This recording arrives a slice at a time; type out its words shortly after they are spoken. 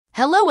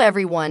Hello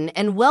everyone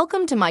and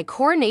welcome to my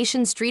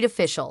Coronation Street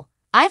official.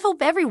 I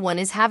hope everyone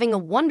is having a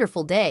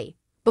wonderful day.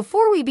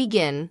 Before we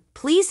begin,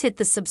 please hit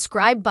the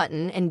subscribe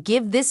button and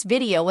give this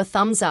video a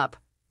thumbs up.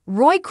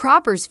 Roy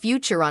Cropper's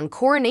future on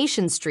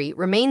Coronation Street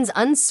remains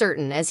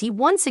uncertain as he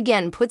once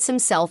again puts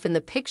himself in the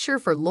picture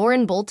for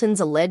Lauren Bolton's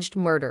alleged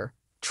murder.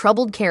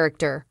 Troubled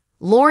character.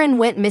 Lauren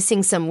went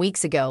missing some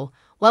weeks ago.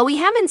 While we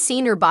haven't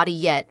seen her body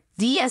yet,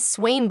 D.S.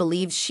 Swain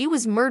believes she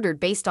was murdered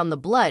based on the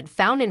blood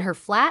found in her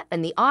flat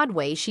and the odd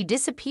way she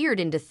disappeared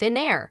into thin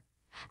air.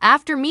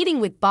 After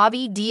meeting with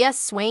Bobby, D.S.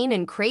 Swain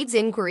and Craig's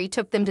inquiry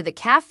took them to the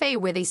cafe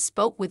where they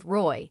spoke with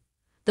Roy.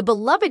 The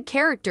beloved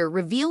character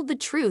revealed the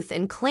truth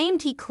and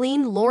claimed he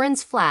cleaned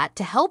Lauren's flat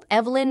to help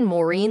Evelyn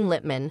Maureen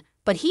Lippman,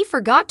 but he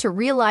forgot to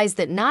realize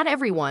that not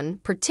everyone,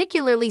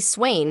 particularly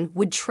Swain,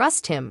 would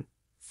trust him.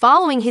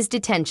 Following his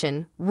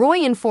detention, Roy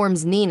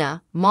informs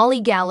Nina, Molly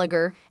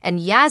Gallagher, and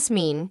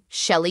Yasmin,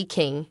 Shelley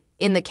King,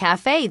 in the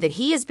cafe that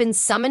he has been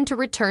summoned to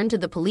return to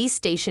the police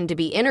station to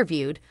be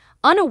interviewed,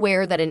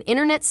 unaware that an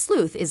internet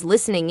sleuth is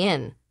listening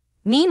in.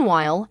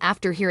 Meanwhile,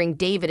 after hearing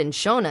David and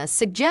Shona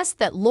suggest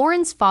that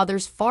Lauren's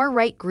father's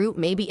far-right group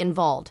may be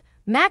involved,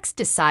 Max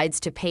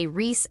decides to pay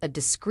Reese a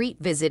discreet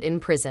visit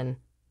in prison.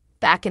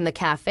 Back in the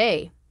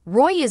cafe,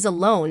 Roy is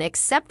alone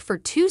except for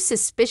two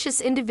suspicious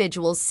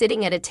individuals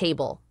sitting at a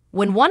table.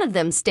 When one of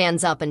them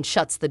stands up and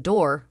shuts the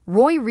door,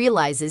 Roy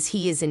realizes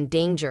he is in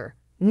danger.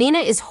 Nina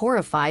is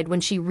horrified when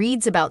she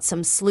reads about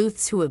some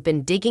sleuths who have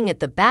been digging at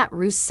the Bat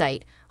Roost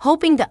site,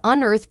 hoping to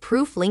unearth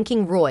proof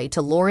linking Roy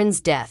to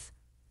Lauren's death.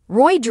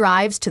 Roy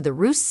drives to the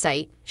Roost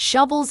site,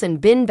 shovels and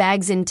bin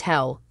bags in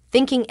tow,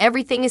 thinking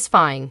everything is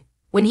fine.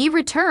 When he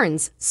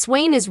returns,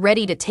 Swain is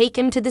ready to take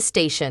him to the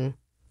station.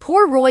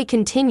 Poor Roy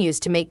continues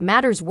to make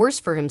matters worse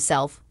for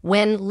himself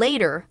when,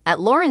 later, at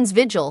Lauren's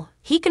vigil,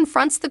 he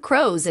confronts the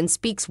Crows and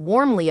speaks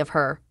warmly of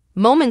her.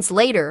 Moments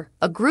later,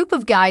 a group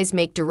of guys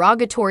make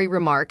derogatory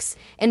remarks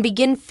and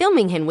begin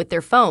filming him with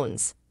their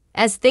phones.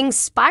 As things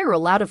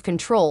spiral out of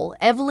control,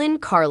 Evelyn,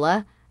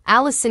 Carla,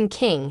 Allison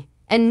King,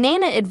 and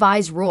Nana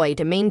advise Roy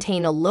to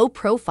maintain a low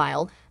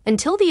profile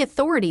until the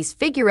authorities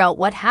figure out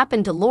what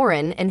happened to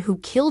Lauren and who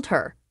killed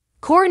her.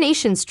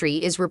 Coronation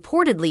Street is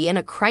reportedly in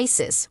a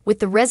crisis with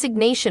the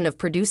resignation of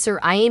producer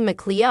Ian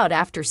McLeod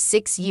after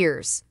 6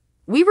 years.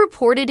 We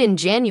reported in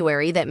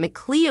January that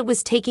McLeod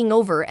was taking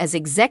over as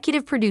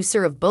executive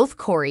producer of both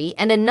Corrie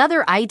and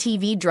another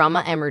ITV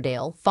drama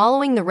Emmerdale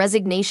following the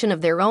resignation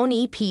of their own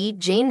EP,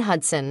 Jane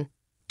Hudson.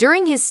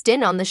 During his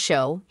stint on the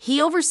show,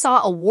 he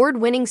oversaw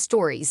award-winning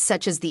stories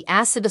such as the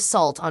acid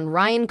assault on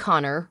Ryan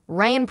Connor,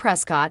 Ryan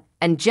Prescott,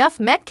 and Jeff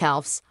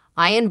Metcalfe's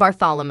Ian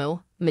Bartholomew,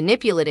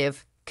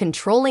 manipulative,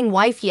 controlling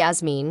wife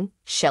Yasmin,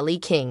 Shelley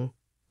King.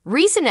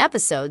 Recent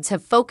episodes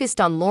have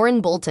focused on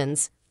Lauren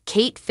Bolton's,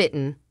 Kate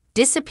Fitton,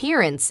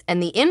 disappearance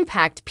and the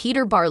impact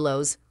Peter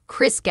Barlow's,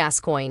 Chris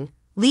Gascoigne,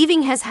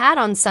 leaving has had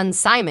on son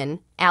Simon,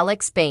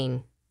 Alex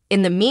Bain.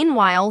 In the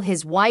meanwhile,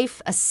 his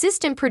wife,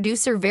 assistant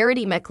producer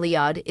Verity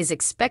McLeod, is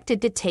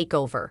expected to take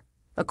over.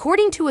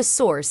 According to a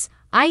source,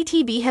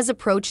 ITV has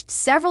approached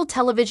several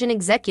television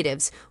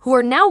executives who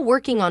are now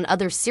working on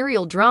other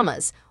serial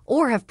dramas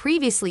or have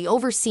previously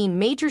overseen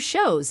major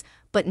shows,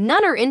 but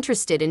none are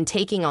interested in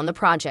taking on the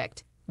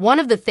project. One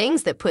of the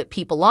things that put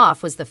people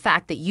off was the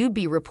fact that you'd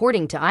be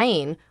reporting to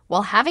Ian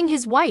while having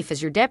his wife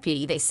as your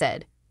deputy, they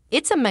said.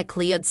 It's a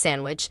McLeod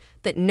sandwich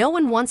that no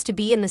one wants to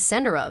be in the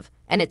center of,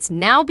 and it's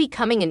now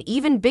becoming an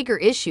even bigger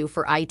issue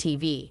for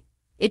ITV.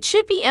 It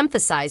should be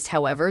emphasized,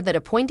 however, that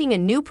appointing a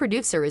new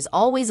producer is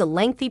always a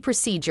lengthy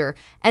procedure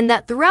and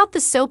that throughout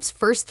the soap's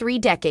first 3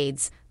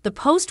 decades, the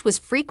post was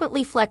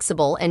frequently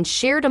flexible and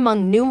shared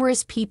among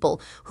numerous people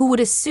who would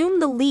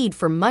assume the lead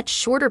for much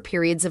shorter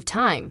periods of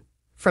time.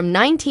 From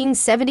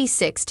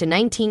 1976 to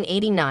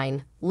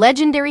 1989,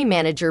 legendary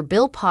manager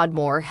Bill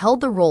Podmore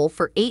held the role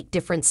for 8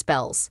 different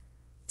spells.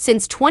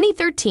 Since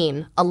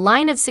 2013, a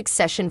line of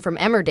succession from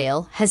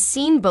Emmerdale has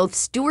seen both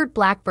Stuart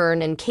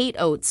Blackburn and Kate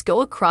Oates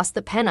go across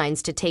the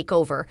Pennines to take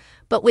over,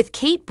 but with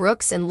Kate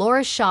Brooks and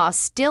Laura Shaw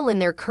still in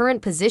their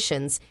current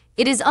positions,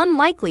 it is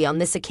unlikely on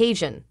this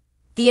occasion.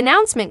 The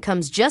announcement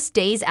comes just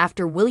days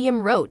after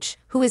William Roach,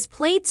 who has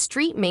played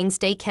street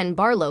mainstay Ken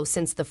Barlow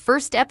since the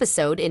first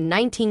episode in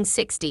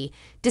 1960,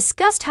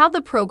 discussed how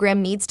the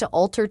program needs to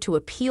alter to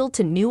appeal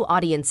to new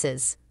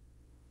audiences.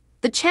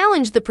 The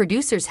challenge the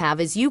producers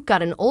have is you've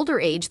got an older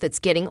age that's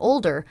getting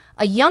older,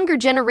 a younger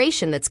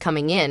generation that's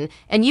coming in,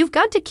 and you've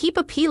got to keep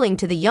appealing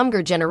to the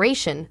younger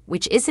generation,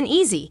 which isn't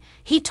easy,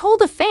 he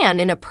told a fan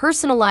in a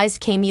personalized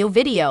cameo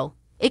video.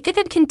 If it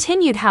had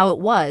continued how it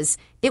was,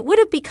 it would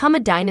have become a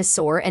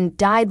dinosaur and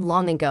died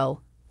long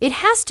ago. It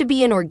has to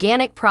be an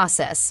organic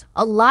process,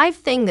 a live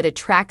thing that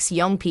attracts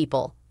young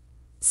people.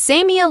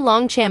 Samia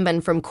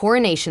Longchamben from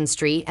Coronation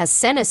Street has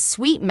sent a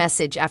sweet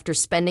message after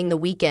spending the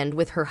weekend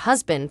with her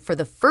husband for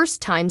the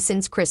first time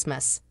since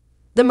Christmas.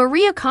 The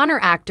Maria Connor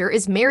actor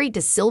is married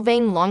to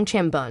Sylvain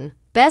Longchamben,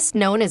 best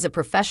known as a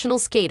professional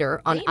skater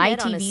on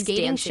ITV's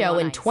skating show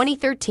in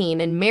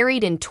 2013 and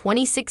married in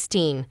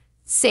 2016.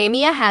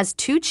 Samia has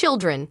 2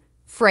 children,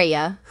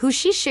 Freya, who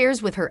she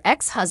shares with her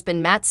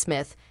ex-husband Matt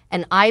Smith,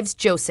 and Ives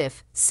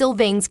Joseph,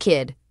 Sylvain's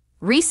kid.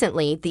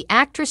 Recently, the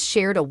actress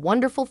shared a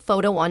wonderful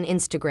photo on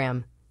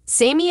Instagram.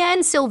 Samia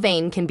and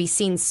Sylvain can be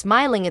seen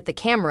smiling at the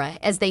camera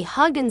as they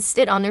hug and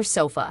sit on their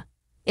sofa.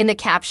 In the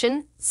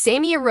caption,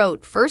 Samia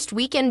wrote, "First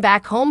weekend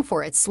back home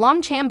for it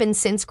Slomchambin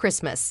since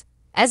Christmas.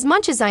 As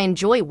much as I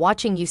enjoy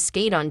watching you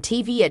skate on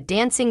TV at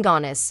Dancing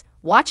Goddess,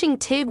 watching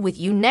Tig with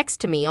you next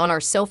to me on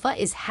our sofa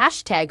is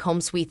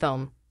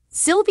 #HomeSweetHome."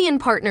 Sylvain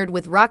partnered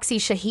with Roxy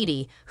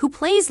Shahidi, who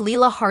plays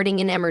Leela Harding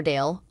in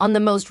Emmerdale, on the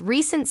most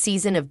recent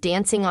season of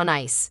Dancing on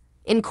Ice.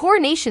 In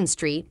Coronation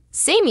Street,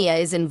 Samia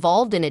is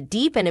involved in a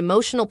deep and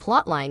emotional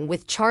plotline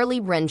with Charlie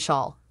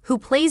Renshaw, who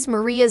plays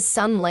Maria's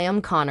son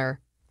Liam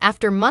Connor.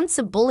 After months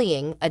of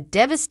bullying, a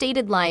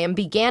devastated Liam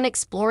began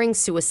exploring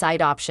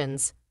suicide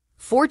options.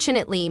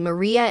 Fortunately,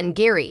 Maria and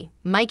Gary,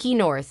 Mikey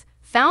North,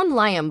 found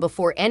Liam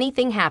before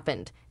anything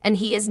happened, and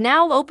he is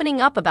now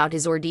opening up about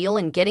his ordeal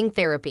and getting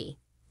therapy.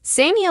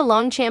 Samia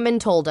Longchaman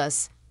told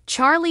us,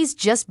 "Charlie's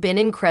just been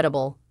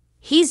incredible.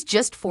 He's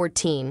just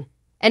 14.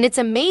 And it's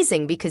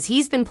amazing because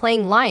he's been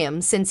playing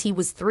Liam since he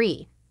was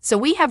 3. So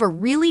we have a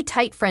really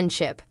tight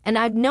friendship, and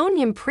I've known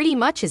him pretty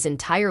much his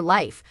entire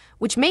life,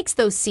 which makes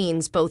those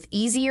scenes both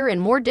easier and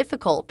more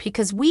difficult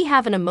because we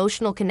have an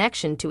emotional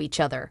connection to each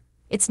other.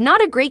 It's not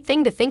a great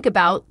thing to think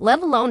about, let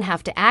alone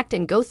have to act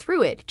and go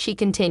through it," she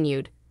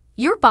continued.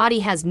 "Your body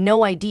has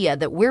no idea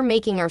that we're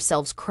making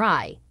ourselves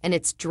cry, and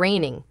it's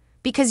draining,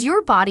 because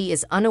your body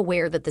is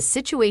unaware that the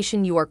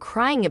situation you are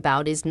crying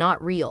about is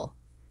not real.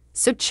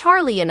 So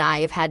Charlie and I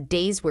have had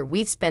days where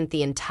we've spent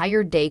the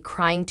entire day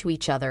crying to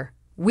each other.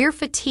 We're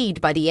fatigued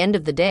by the end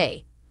of the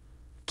day."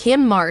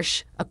 Kim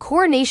Marsh, a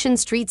Coronation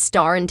Street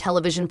star and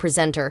television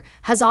presenter,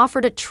 has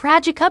offered a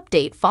tragic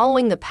update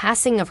following the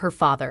passing of her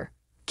father.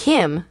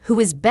 Kim, who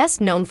is best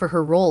known for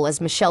her role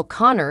as Michelle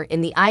Connor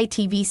in the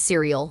ITV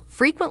serial,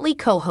 frequently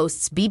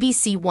co-hosts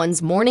BBC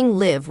One's Morning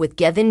Live with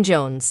Gavin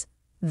Jones.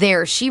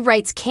 There, she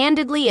writes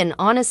candidly and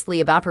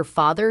honestly about her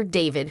father,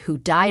 David, who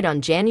died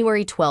on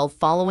January 12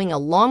 following a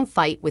long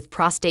fight with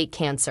prostate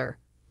cancer.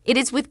 "It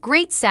is with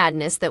great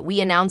sadness that we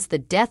announce the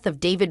death of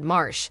David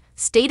Marsh,"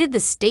 stated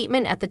the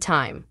statement at the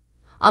time.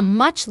 "A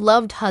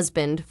much-loved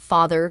husband,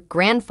 father,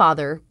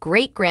 grandfather,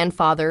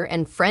 great-grandfather,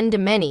 and friend to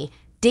many,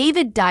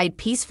 David died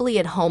peacefully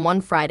at home on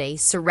Friday,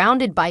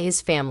 surrounded by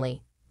his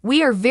family.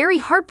 We are very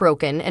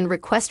heartbroken and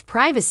request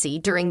privacy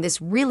during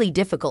this really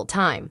difficult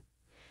time."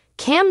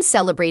 Cam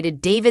celebrated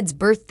David's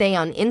birthday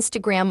on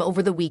Instagram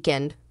over the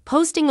weekend,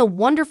 posting a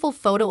wonderful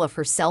photo of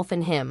herself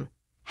and him.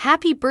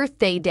 "Happy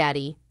birthday,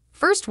 Daddy.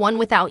 First one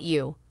without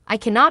you. I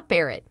cannot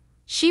bear it."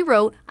 She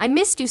wrote, "I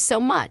missed you so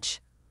much."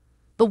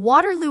 The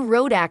Waterloo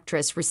Road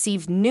actress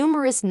received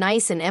numerous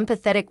nice and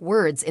empathetic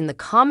words in the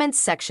comments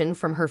section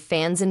from her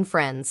fans and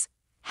friends.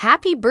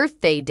 "Happy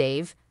birthday,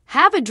 Dave.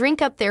 Have a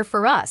drink up there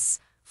for us."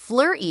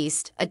 Fleur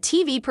East, a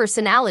TV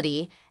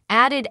personality,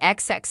 added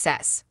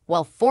XXS,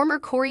 while former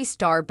Corey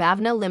star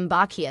Bhavna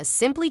Limbakia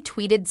simply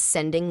tweeted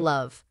 "sending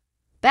love."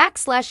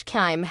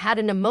 Kim had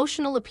an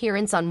emotional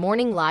appearance on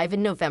Morning Live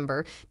in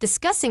November,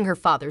 discussing her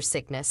father's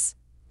sickness.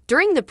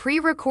 During the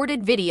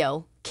pre-recorded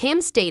video,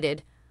 Kim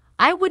stated,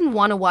 "I wouldn't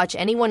want to watch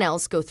anyone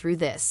else go through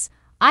this.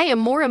 I am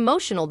more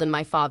emotional than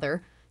my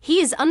father.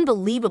 He is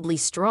unbelievably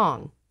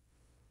strong."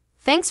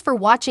 Thanks for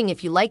watching.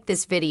 If you like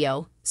this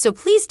video, so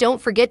please don't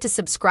forget to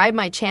subscribe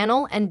my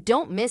channel and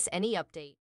don't miss any update.